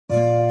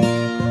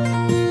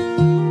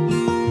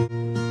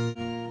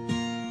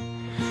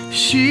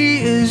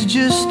She's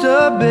just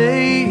a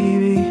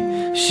baby,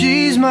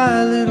 she's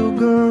my little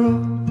girl.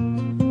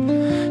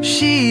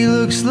 She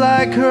looks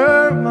like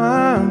her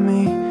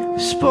mommy,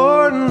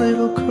 sporting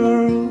little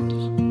curls.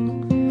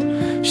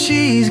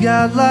 She's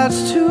got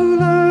lots to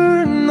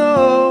learn,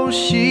 though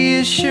she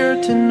is sure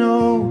to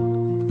know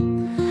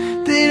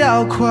that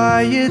I'll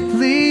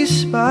quietly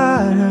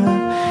spot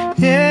her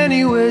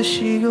anywhere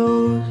she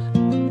goes.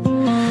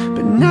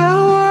 But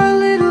now our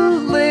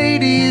little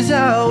lady's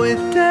out with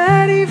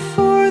Daddy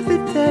for the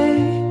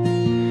day.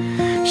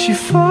 She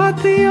fought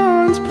the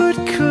odds but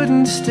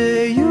couldn't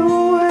stay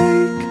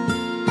awake.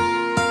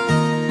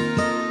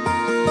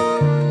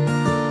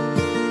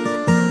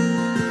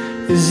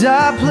 As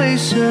I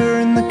place her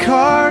in the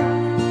car,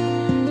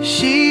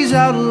 she's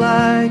out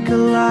like a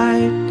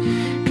light,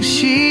 'cause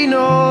she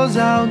knows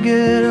I'll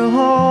get her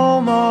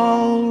home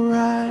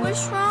alright.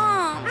 What's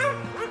wrong?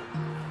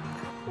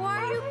 Why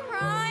are you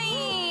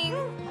crying?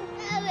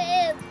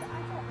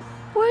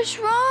 What's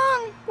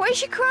wrong? Why is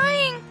she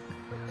crying?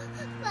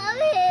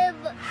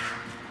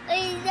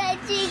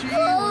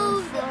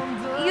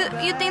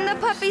 You think the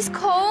puppy's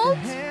cold?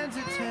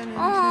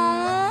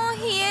 Oh,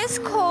 he is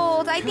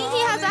cold. I think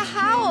he has a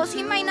house.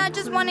 He might not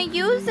just want to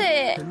use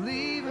it.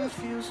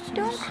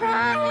 Don't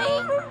cry.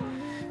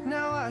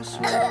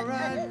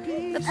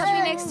 The puppy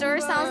next door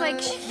sounds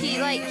like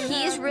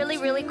he's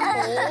really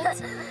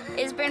cold.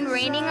 It's been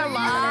raining a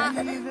lot.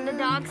 The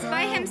dog's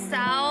by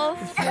himself.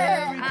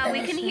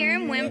 We can hear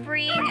him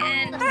whimpering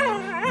and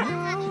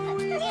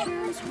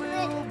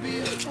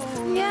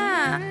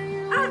yeah.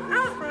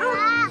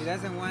 He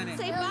doesn't want it.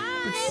 Say bye.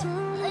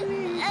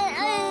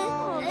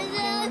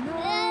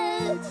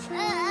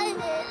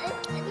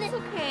 It's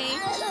okay.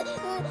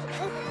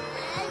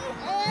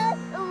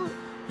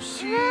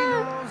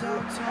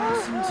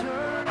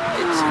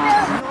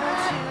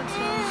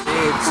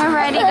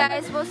 Alrighty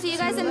guys, we'll see you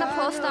guys in the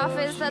post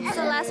office. That's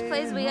the last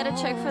place we gotta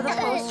check for the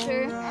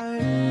poster.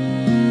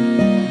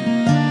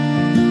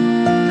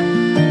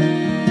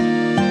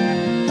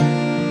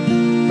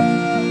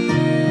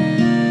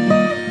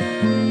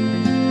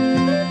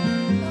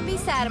 Don't be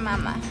sad,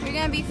 Mama. You're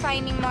gonna be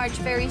finding Marge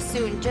very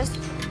soon. Just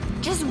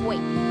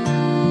wait.